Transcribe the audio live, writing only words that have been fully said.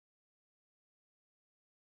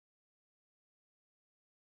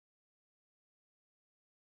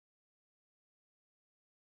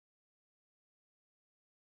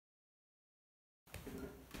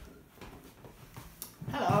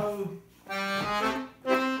Hello.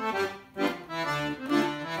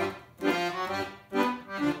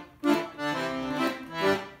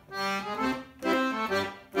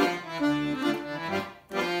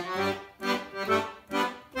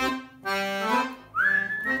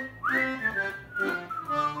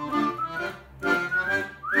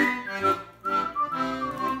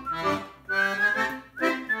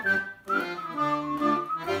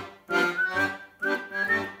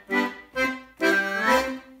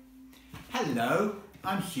 Hello,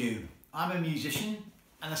 I'm Hugh. I'm a musician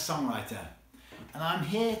and a songwriter, and I'm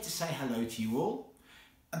here to say hello to you all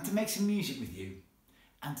and to make some music with you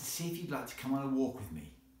and to see if you'd like to come on a walk with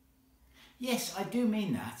me. Yes, I do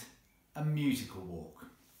mean that, a musical walk.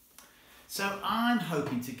 So I'm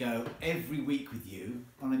hoping to go every week with you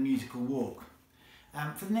on a musical walk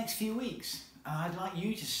for the next few weeks, and I'd like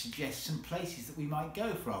you to suggest some places that we might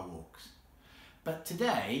go for our walks. But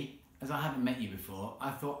today, as I haven't met you before, I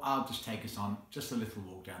thought I'll just take us on just a little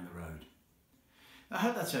walk down the road. I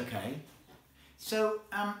hope that's okay. So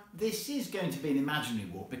this is going to be an imaginary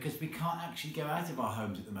walk because we can't actually go out of our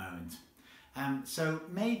homes at the moment. So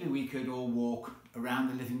maybe we could all walk around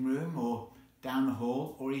the living room or down the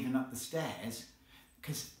hall or even up the stairs,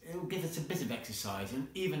 because it'll give us a bit of exercise, and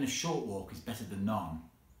even a short walk is better than none.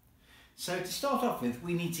 So to start off with,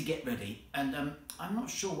 we need to get ready, and I'm not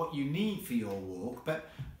sure what you need for your walk, but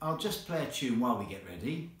I'll just play a tune while we get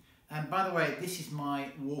ready. And by the way, this is my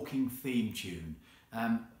walking theme tune,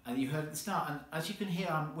 and you heard at the start, and as you can hear,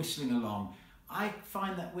 I'm whistling along. I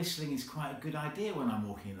find that whistling is quite a good idea when I'm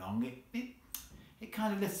walking along. It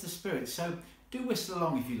kind of lifts the spirits, so do whistle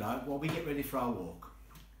along if you like while we get ready for our walk.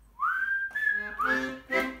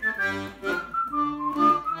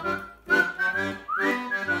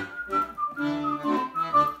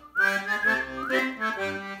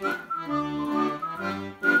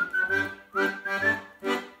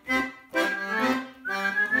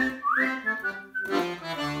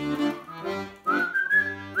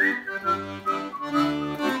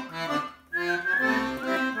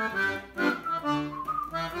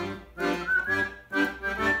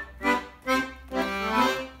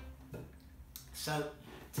 So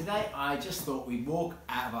today I just thought we'd walk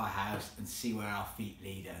out of our house and see where our feet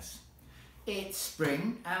lead us. It's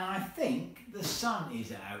spring and I think the sun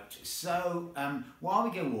is out, so while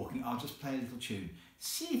we go walking I'll just play a little tune.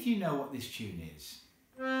 See if you know what this tune is.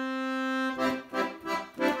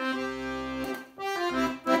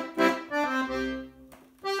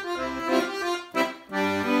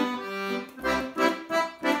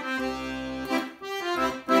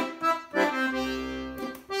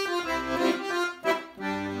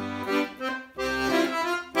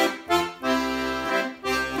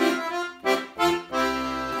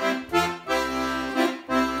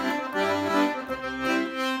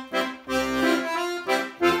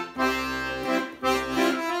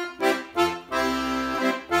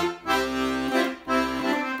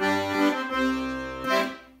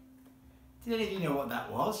 Did any of you know what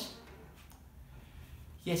that was?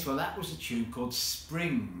 Yes, well that was a tune called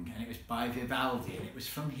Spring, and it was by Vivaldi, and it was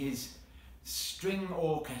from his string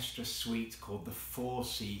orchestra suite called The Four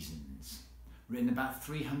Seasons, written about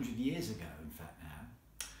 300 years ago in fact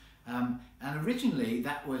now. And originally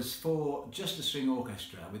that was for just a string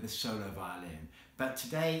orchestra with a solo violin, but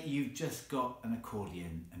today you've just got an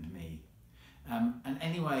accordion and me. And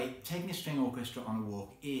anyway, taking a string orchestra on a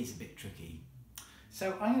walk is a bit tricky.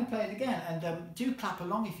 So I'm going to play it again, and do clap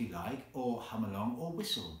along if you like, or hum along, or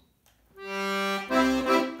whistle.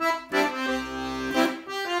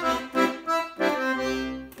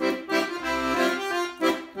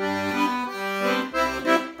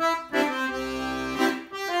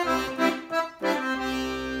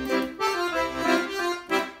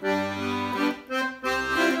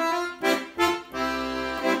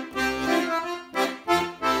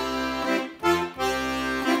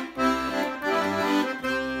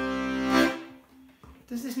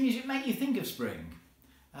 Does this music make you think of spring?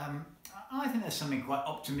 I think there's something quite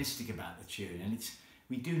optimistic about the tune, and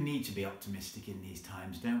we do need to be optimistic in these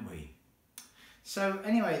times, don't we? So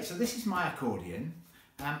anyway, so this is my accordion,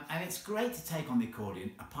 and it's great to take on the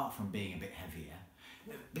accordion, apart from being a bit heavier,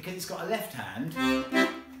 because it's got a left hand,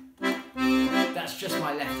 that's just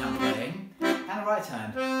my left hand playing, and a right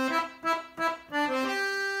hand.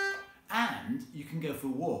 And you can go for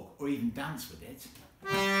a walk, or even dance with it.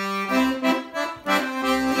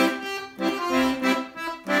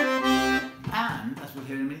 And, as we'll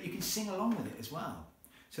hear in a minute, you can sing along with it as well.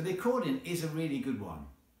 So the accordion is a really good one.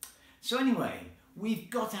 So anyway, we've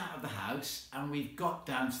got out of the house and we've got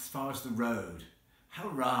down as far as the road.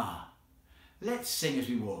 Hurrah! Let's sing as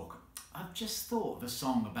we walk. I've just thought of a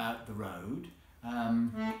song about the road, Oh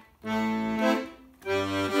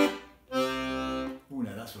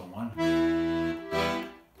no, that's the wrong one.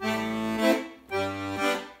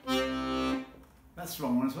 That's the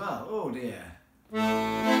wrong one as well. Oh dear.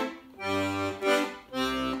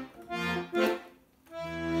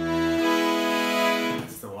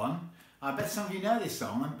 That's the one. I bet some of you know this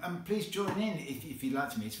song, and please join in if you'd like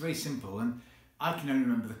to. It's very simple, and I can only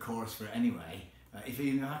remember the chorus for it anyway. If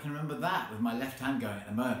even I can remember that with my left hand going at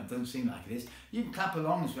the moment, doesn't seem like it is. You can clap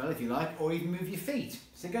along as well if you like, or even move your feet.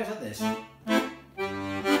 So it goes like this.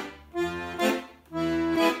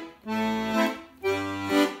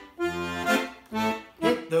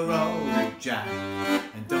 Hit the road, Jack,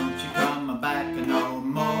 and don't you come back no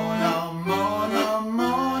more, no more, no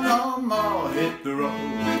more, no more. Hit the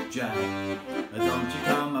road, Jack, and don't you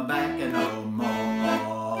come back no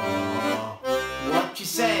more. What you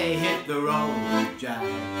say? Hit the road, Jack,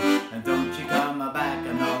 and don't you come back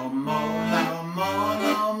no more, no more,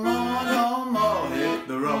 no more, no more. Hit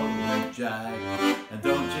the road, Jack, and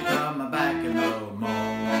don't you come back no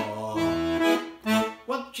more.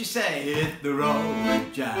 What you say? Hit the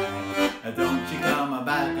road, Jack, and don't you come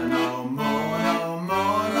back no more, no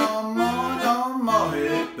more, no more, no more.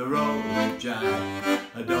 Hit the road, Jack,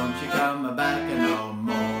 and don't you come back no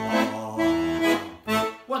more.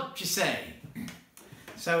 What you say?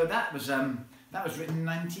 So that was written in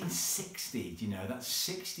 1960. Do you know, that's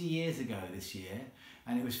 60 years ago this year,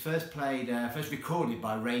 and it was first recorded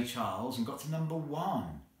by Ray Charles and got to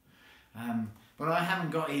 #1. But I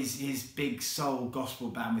haven't got his big soul gospel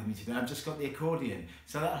band with me today. I've just got the accordion,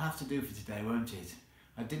 so that'll have to do for today, won't it?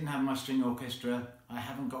 I didn't have my string orchestra. I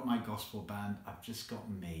haven't got my gospel band. I've just got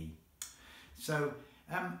me. So.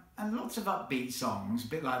 And lots of upbeat songs, a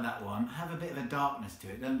bit like that one, have a bit of a darkness to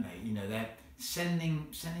it, don't they? You know, they're sending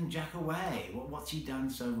Jack away. What's he done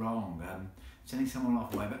so wrong? Sending someone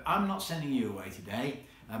off away. But I'm not sending you away today.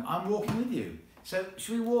 I'm walking with you. So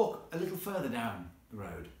should we walk a little further down the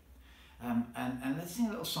road? And let's sing a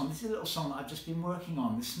little song. This is a little song that I've just been working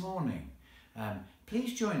on this morning.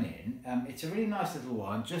 Please join in. It's a really nice little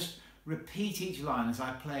one. Just repeat each line as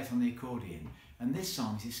I play it on the accordion. And this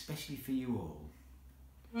song is especially for you all.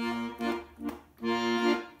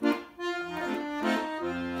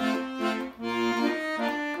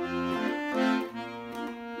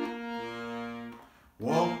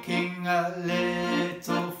 Walking a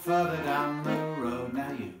little further down the road,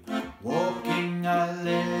 now you. Walking a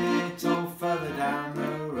little further down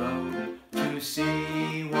the road to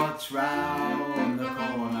see what's round the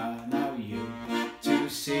corner, now you. To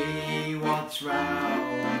see what's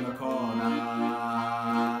round the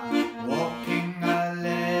corner. Walking a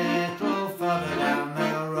little further down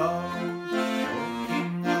the road.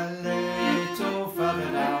 Walking a little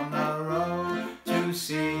further down the road to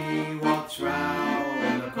see what's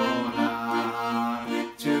round the corner.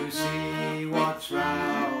 To see what's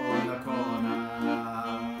round the corner.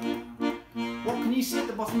 What can you see at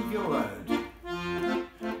the bottom of your road?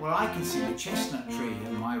 Well, I can see the chestnut tree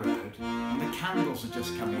on my road, and the candles are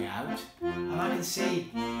just coming out, and I can see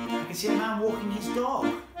a man walking his dog.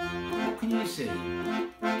 What can you see?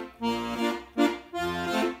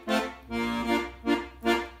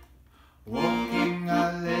 Walking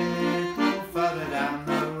a little further down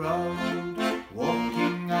the road,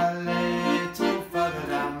 walking a little further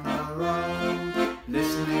down the road,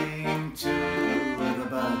 listening to the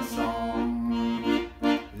bird song,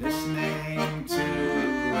 listening to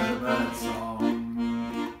the bird song.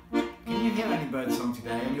 Can you hear any bird song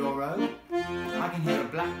today on your road? I can hear a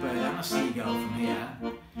blackbird and a seagull from here.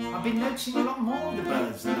 I've been noticing a lot more of the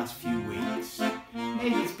birds the last few weeks.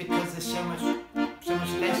 Maybe it's because there's so much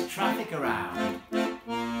less traffic around.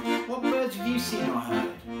 What birds have you seen or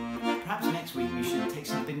heard? Perhaps next week we should take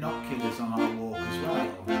some binoculars on our walk as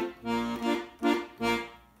well.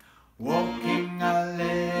 Walking a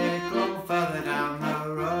little further down the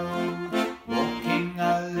road, walking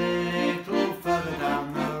a little further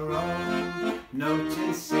down the road,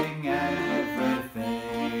 noticing everything,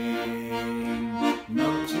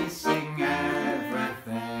 noticing everything.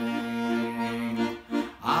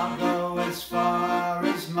 I'll go as far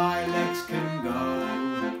as my legs can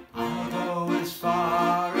go, I'll go as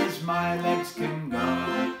far as my legs can go,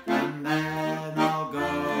 and then I'll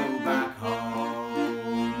go back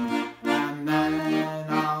home, and then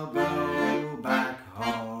I'll go back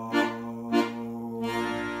home.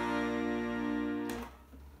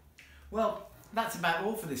 Well, that's about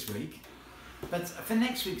all for this week. But for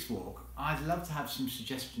next week's walk, I'd love to have some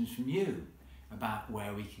suggestions from you about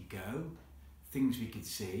where we could go, things we could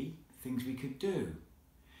see, things we could do.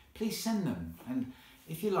 Please send them, and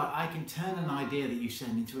if you like, I can turn an idea that you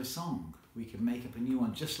send into a song. we could make up a new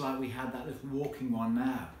one, just like we had that little walking one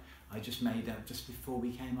now. I just made up just before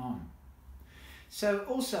we came on. So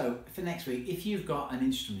also for next week, if you've got an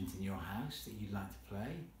instrument in your house that you'd like to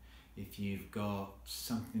play, if you've got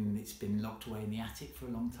something that's been locked away in the attic for a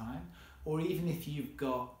long time, or even if you've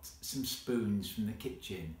got some spoons from the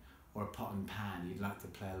kitchen or a pot and pan you'd like to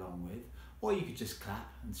play along with, or you could just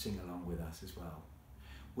clap and sing along with us as well.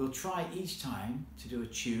 We'll try each time to do a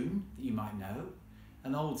tune that you might know,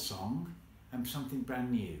 an old song, and something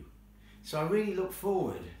brand new. So I really look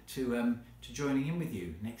forward to joining in with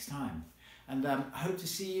you next time, and I hope to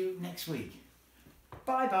see you next week.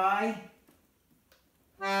 Bye bye.